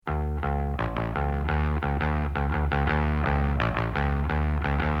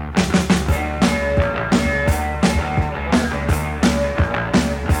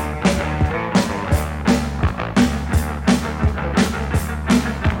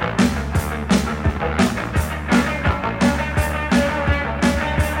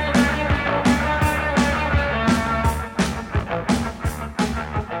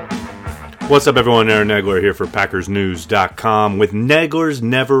What's up, everyone? Aaron Nagler here for PackersNews.com with Nagler's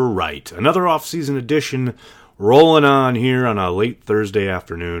Never Right. Another off-season edition rolling on here on a late Thursday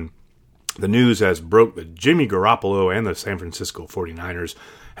afternoon. The news has broke that Jimmy Garoppolo and the San Francisco 49ers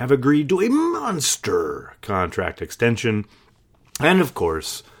have agreed to a monster contract extension. And of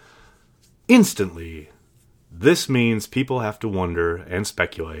course, instantly, this means people have to wonder and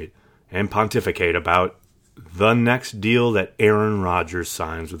speculate and pontificate about the next deal that Aaron Rodgers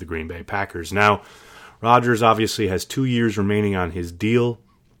signs with the Green Bay Packers. Now, Rodgers obviously has 2 years remaining on his deal.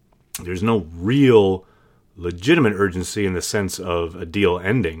 There's no real legitimate urgency in the sense of a deal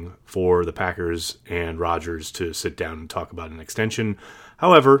ending for the Packers and Rodgers to sit down and talk about an extension.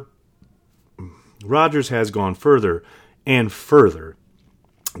 However, Rodgers has gone further and further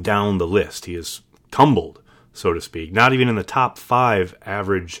down the list. He has tumbled, so to speak, not even in the top 5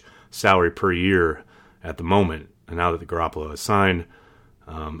 average salary per year at the moment. And now that the Garoppolo has signed,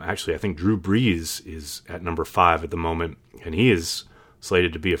 actually I think Drew Brees is at number 5 at the moment, and he is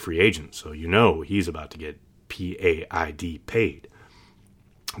slated to be a free agent, so you know he's about to get PAID paid.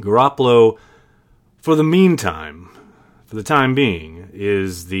 Garoppolo, for the time being,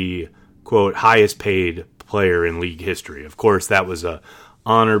 is the, quote, highest paid player in league history. Of course, that was a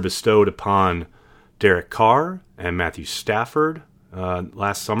honor bestowed upon Derek Carr and Matthew Stafford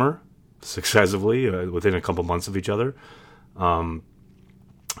last summer, successively, within a couple months of each other.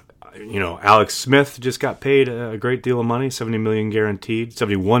 Alex Smith just got paid a great deal of money, $71 million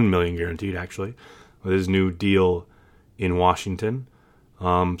guaranteed, actually, with his new deal in Washington.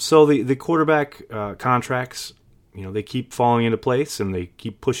 So the quarterback contracts, they keep falling into place, and they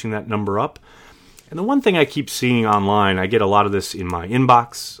keep pushing that number up. And the one thing I keep seeing online, I get a lot of this in my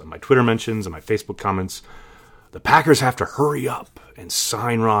inbox, on my Twitter mentions, and my Facebook comments. The Packers have to hurry up and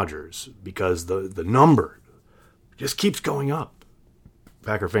sign Rodgers because the number just keeps going up.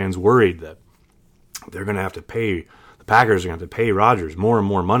 Packer fans worried that they're going to have to pay, the Packers are going to have to pay Rodgers more and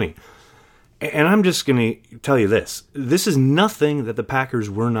more money. And I'm just going to tell you this. This is nothing that the Packers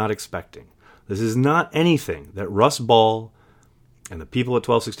were not expecting. This is not anything that Russ Ball and the people at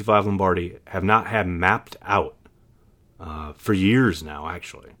 1265 Lombardi have not had mapped out for years now,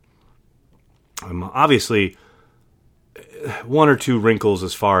 actually. Obviously, one or two wrinkles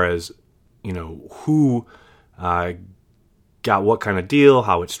as far as, who got what kind of deal,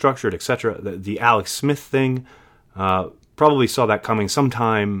 how it's structured, etc. The Alex Smith thing, probably saw that coming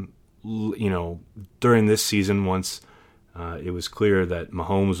sometime, during this season once it was clear that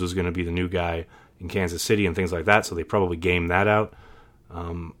Mahomes was going to be the new guy in Kansas City and things like that, so they probably gamed that out.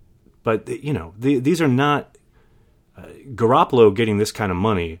 But, these are not Garoppolo getting this kind of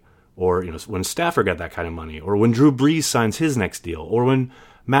money, or when Stafford got that kind of money, or when Drew Brees signs his next deal, or when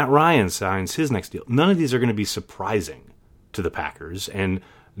Matt Ryan signs his next deal. None of these are going to be surprising to the Packers, and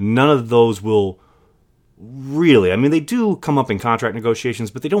none of those will really, they do come up in contract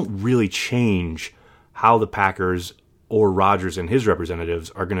negotiations, but they don't really change how the Packers or Rodgers and his representatives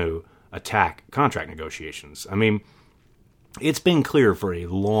are going to attack contract negotiations. It's been clear for a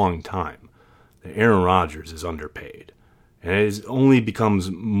long time that Aaron Rodgers is underpaid. And it only becomes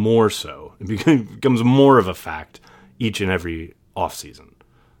more so. It becomes more of a fact each and every offseason.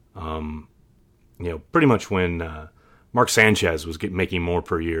 Pretty much when Mark Sanchez was making more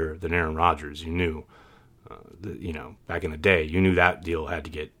per year than Aaron Rodgers, you knew, back in the day, you knew that deal had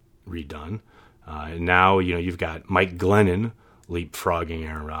to get redone. And now, you've got Mike Glennon leapfrogging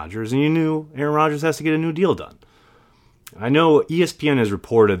Aaron Rodgers, and you knew Aaron Rodgers has to get a new deal done. I know ESPN has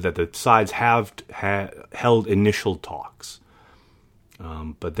reported that the sides have held initial talks,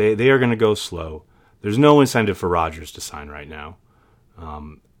 but they are going to go slow. There's no incentive for Rodgers to sign right now.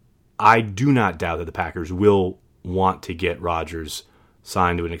 I do not doubt that the Packers will want to get Rodgers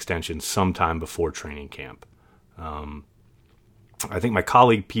signed to an extension sometime before training camp. I think my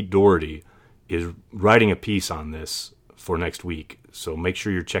colleague Pete Doherty is writing a piece on this for next week, so make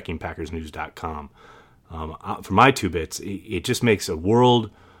sure you're checking PackersNews.com. For my 2 bits, it just makes a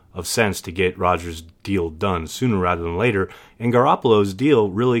world of sense to get Rodgers' deal done sooner rather than later, and Garoppolo's deal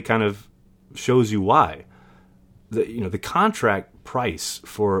really kind of shows you why. The contract price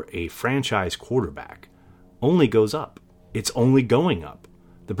for a franchise quarterback only goes up. It's only going up.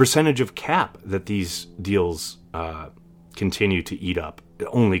 The percentage of cap that these deals continue to eat up, it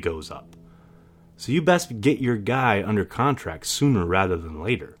only goes up. So you best get your guy under contract sooner rather than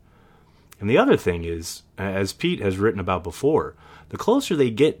later. And the other thing is, as Pete has written about before, the closer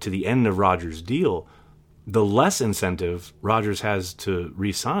they get to the end of Rodgers' deal, the less incentive Rodgers has to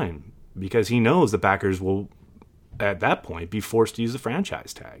re-sign, because he knows the Packers will, at that point, be forced to use the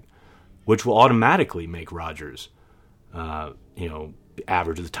franchise tag, which will automatically make Rodgers, the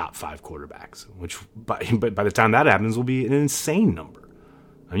average of the top 5 quarterbacks, which by the time that happens will be an insane number.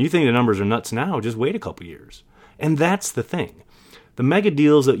 And you think the numbers are nuts now, just wait a couple years. And that's the thing. The mega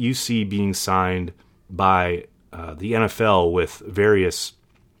deals that you see being signed by the NFL with various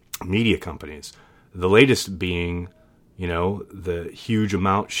media companies, the latest being, the huge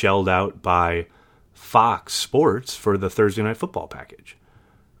amount shelled out by Fox Sports for the Thursday Night Football package.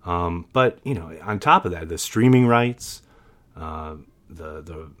 But, on top of that, the streaming rights,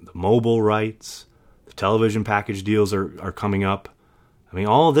 the mobile rights, the television package deals are coming up. I mean,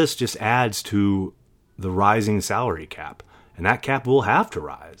 all of this just adds to the rising salary cap. And that cap will have to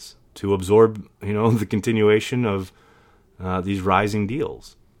rise to absorb, the continuation of these rising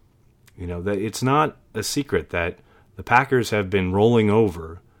deals. That it's not a secret that the Packers have been rolling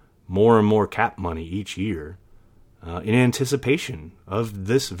over more and more cap money each year in anticipation of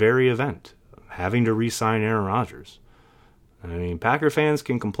this very event, having to re-sign Aaron Rodgers. I mean, Packer fans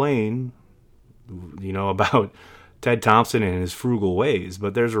can complain, about Ted Thompson and his frugal ways,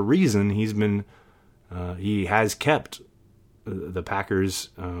 but there's a reason he has kept the Packers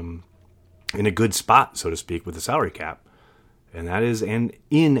in a good spot, so to speak, with the salary cap. And that is in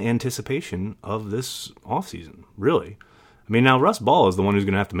anticipation of this offseason, really. I mean, now Russ Ball is the one who's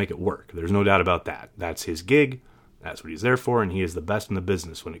going to have to make it work. There's no doubt about that. That's his gig. That's what he's there for, and he is the best in the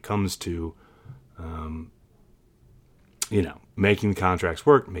business when it comes to, making the contracts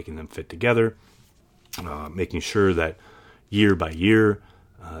work, making them fit together, making sure that year by year,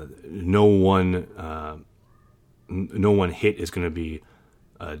 no one hit is going to be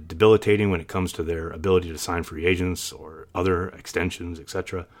debilitating when it comes to their ability to sign free agents or other extensions,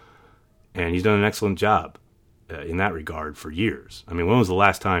 etc. And he's done an excellent job in that regard for years. I mean, when was the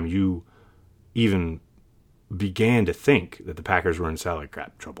last time you even began to think that the Packers were in salary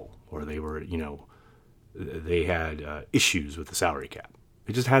cap trouble, or they were, they had issues with the salary cap?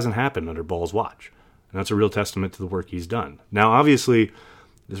 It just hasn't happened under Ball's watch. And that's a real testament to the work he's done. Now, obviously,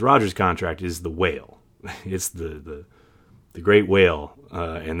 this Rodgers contract is the whale. It's the great whale,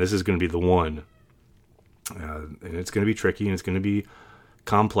 and this is going to be the one. And it's going to be tricky, and it's going to be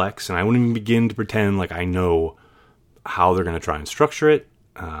complex, and I wouldn't even begin to pretend like I know how they're going to try and structure it,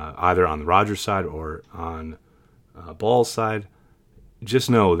 either on the Rodgers side or on Ball's side. Just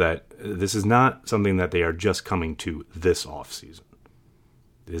know that this is not something that they are just coming to this offseason.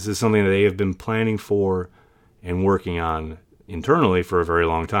 This is something that they have been planning for and working on internally for a very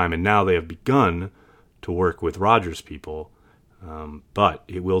long time, and now they have begun to work with Rodgers people, but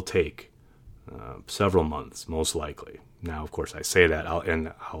it will take several months, most likely. Now, of course, I say that,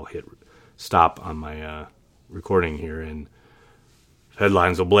 I'll hit stop on my recording here, and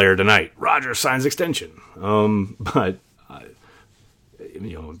headlines will blare tonight. Rodgers signs extension. But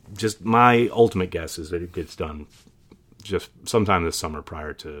just my ultimate guess is that it gets done just sometime this summer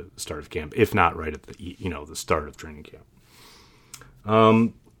prior to the start of camp, if not right at the start of training camp.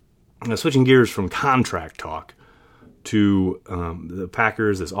 Now, switching gears from contract talk to the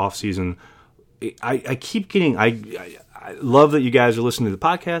Packers this offseason, I keep getting. I love that you guys are listening to the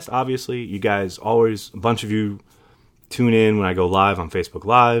podcast. Obviously, you guys always, a bunch of you tune in when I go live on Facebook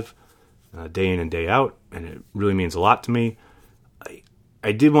Live, day in and day out, and it really means a lot to me.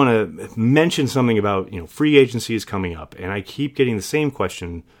 I did want to mention something about free agency is coming up, and I keep getting the same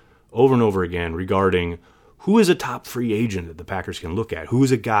question over and over again regarding who is a top free agent that the Packers can look at. Who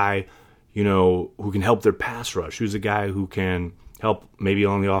is a guy who can help their pass rush? Who's a guy who can help maybe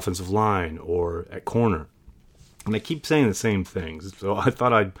on the offensive line or at corner? And I keep saying the same things, so I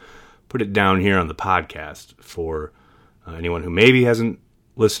thought I'd put it down here on the podcast for anyone who maybe hasn't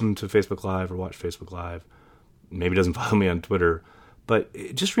listened to Facebook Live or watched Facebook Live, maybe doesn't follow me on Twitter. But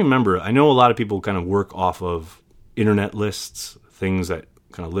just remember, I know a lot of people kind of work off of internet lists, things that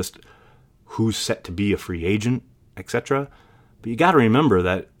kind of list who's set to be a free agent, etc. But you got to remember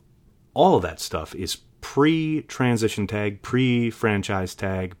that all of that stuff is pre-transition tag, pre-franchise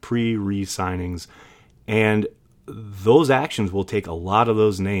tag, pre-re-signings, and those actions will take a lot of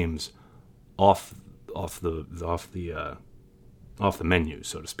those names off the menu,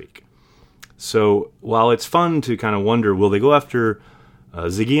 so to speak. So while it's fun to kind of wonder, will they go after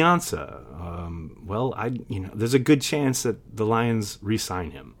Ziggy Ansah? There's a good chance that the Lions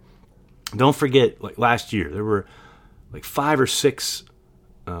re-sign him. Don't forget, like last year, there were like 5 or 6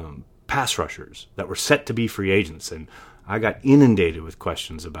 pass rushers that were set to be free agents, and I got inundated with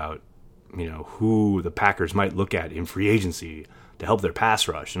questions about who the Packers might look at in free agency to help their pass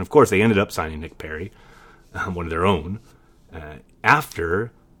rush. And of course, they ended up signing Nick Perry, one of their own,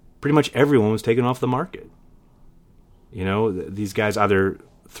 after pretty much everyone was taken off the market. These guys, either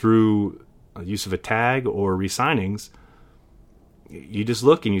through use of a tag or re-signings, you just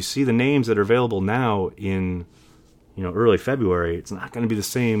look and you see the names that are available now in, early February. It's not going to be the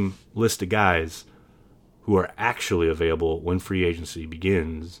same list of guys who are actually available when free agency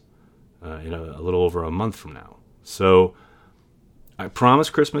begins in a little over a month from now. So I promise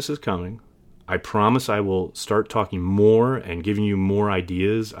Christmas is coming. I promise I will start talking more and giving you more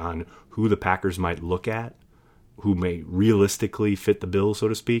ideas on who the Packers might look at, who may realistically fit the bill, so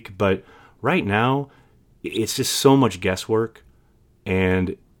to speak. But right now, it's just so much guesswork,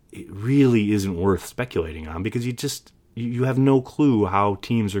 and it really isn't worth speculating on because you have no clue how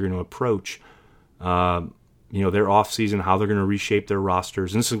teams are going to approach their offseason, how they're going to reshape their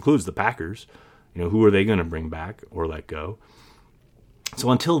rosters. And this includes the Packers. Who are they going to bring back or let go? So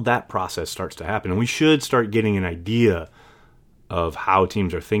until that process starts to happen, and we should start getting an idea of how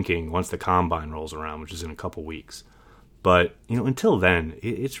teams are thinking once the combine rolls around, which is in a couple weeks. But until then,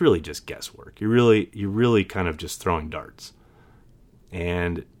 it's really just guesswork. You're really kind of just throwing darts,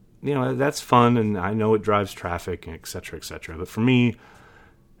 and that's fun, and I know it drives traffic, and et cetera, et cetera. But for me,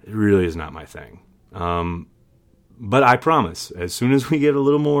 it really is not my thing. But I promise, as soon as we get a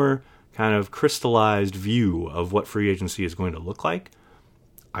little more kind of crystallized view of what free agency is going to look like,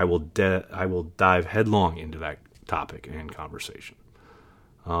 I will dive headlong into that topic and conversation.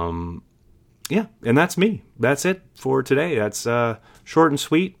 And that's me. That's it for today. That's short and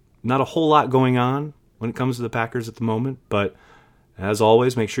sweet. Not a whole lot going on when it comes to the Packers at the moment, but as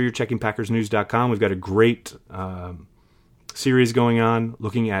always, make sure you're checking PackersNews.com. We've got a great series going on,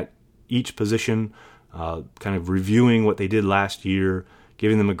 looking at each position, kind of reviewing what they did last year,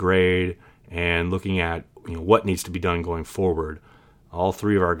 giving them a grade, and looking at what needs to be done going forward. All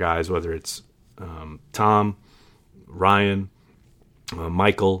three of our guys, whether it's Tom, Ryan,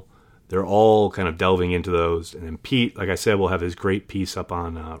 Michael, they're all kind of delving into those. And then Pete, like I said, will have his great piece up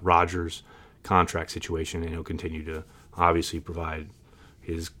on Rodgers' contract situation, and he'll continue to obviously provide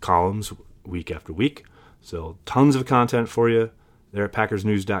his columns week after week. So tons of content for you there at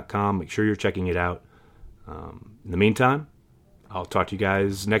PackersNews.com. Make sure you're checking it out. In the meantime, I'll talk to you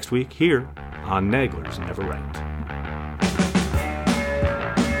guys next week here on Nagler's Never Right.